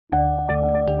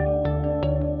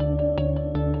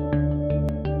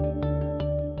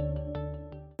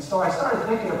so I started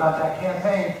thinking about that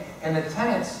campaign and the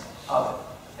tenets of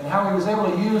it, and how he was able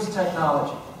to use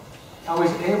technology, how he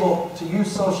was able to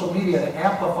use social media to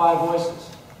amplify voices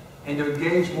and to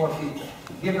engage more people,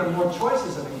 give them more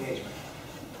choices of engagement,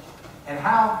 and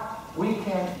how we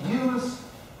can use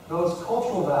those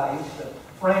cultural values, the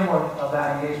framework of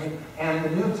that engagement, and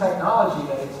the new technology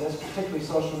that exists, particularly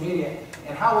social media,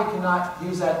 and how we cannot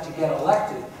use that to get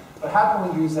elected, but how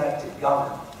can we use that to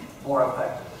govern more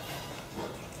effectively.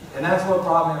 And that's what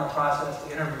brought me in our process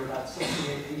to interview about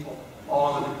 68 people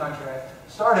all over the country. I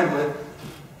started with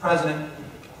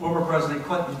former President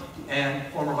Clinton and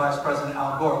former Vice President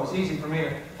Al Gore. It was easy for me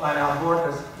to find Al Gore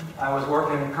because I was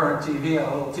working in Current TV,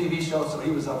 a little TV show, so he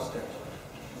was upstairs.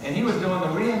 And he was doing the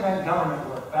reinvent government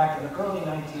work back in the early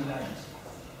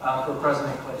 1990s for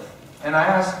President Clinton. And I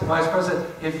asked the Vice President,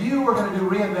 if you were going to do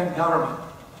reinvent government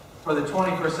for the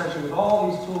 21st century with all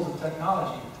these tools and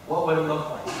technology, what would it look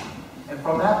like? And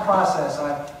from that process,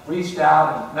 I reached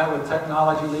out and met with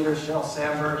technology leaders, Sheryl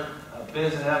Sandberg,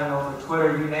 Biz and Evan over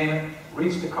Twitter, you name it,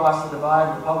 reached across the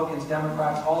divide, Republicans,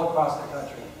 Democrats, all across the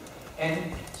country,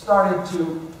 and started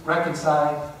to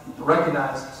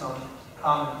recognize some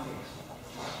common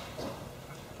themes.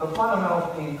 The fundamental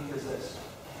theme is this,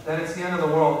 that it's the end of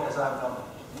the world as I've known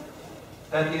it,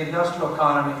 that the industrial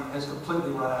economy has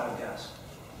completely run out of gas.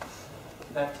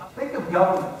 Think of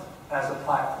government as a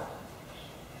platform,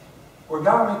 where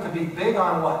government can be big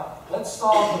on what? Let's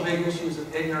solve the big issues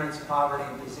of ignorance, poverty,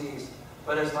 and disease.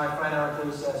 But as my friend Eric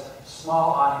Lewis says,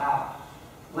 small on how.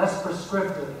 Less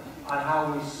prescriptive on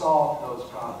how we solve those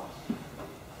problems.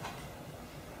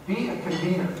 Be a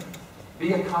convener.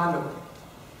 Be a conduit.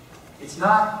 It's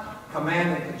not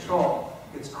command and control.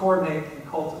 It's coordinate and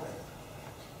cultivate.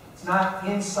 It's not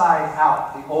inside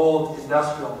out, the old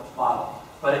industrial model,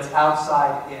 but it's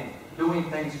outside in. Doing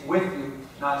things with you,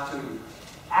 not to you.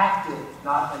 Active,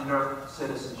 not inert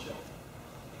citizenship.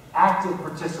 Active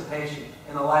participation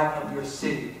in the life of your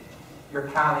city, your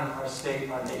county, our state,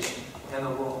 our nation, and the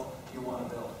world you want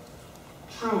to build.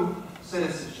 True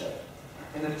citizenship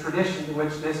in the tradition in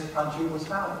which this country was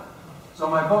founded. So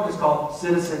my book is called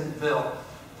Citizenville,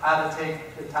 How to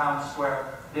Take the Town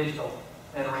Square Digital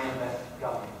and Reinvent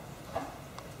Government.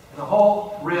 And the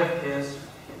whole riff is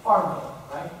Farmville,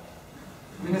 right?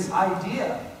 I mean, this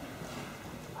idea,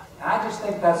 and I just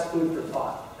think that's food for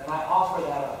thought, and I offer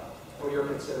that up for your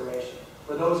consideration,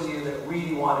 for those of you that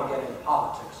really want to get into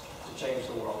politics to change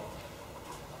the world.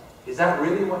 Is that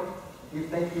really what you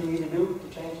think you need to do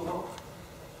to change the world?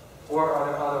 Or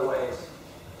are there other ways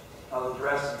of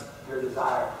addressing your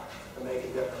desire to make a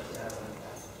difference and have an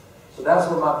impact? So that's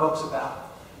what my book's about.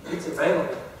 It's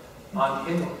available on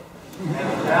Kindle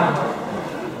and download.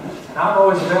 And I'm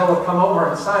always available to come over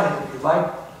and sign it if you'd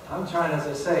like. I'm trying, as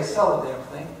I say, sell a damn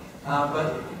thing.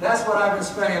 But that's what I've been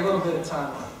spending a little bit of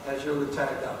time on as your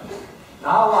lieutenant governor.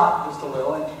 Not a lot, just a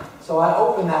little. And so I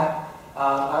open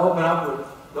up with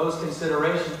those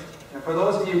considerations. And for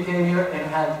those of you who came here and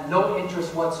had no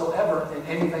interest whatsoever in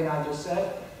anything I just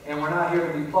said, and we're not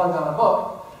here to be plugged on a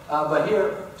book, but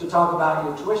here to talk about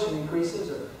your tuition increases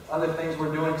or other things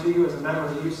we're doing to you as a member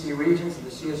of the UC Regents and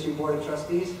the CSU Board of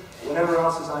Trustees, whatever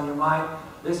else is on your mind,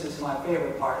 this is my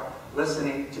favorite part,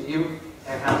 listening to you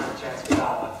and having a chance to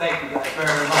dialogue. Thank you guys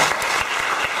very much.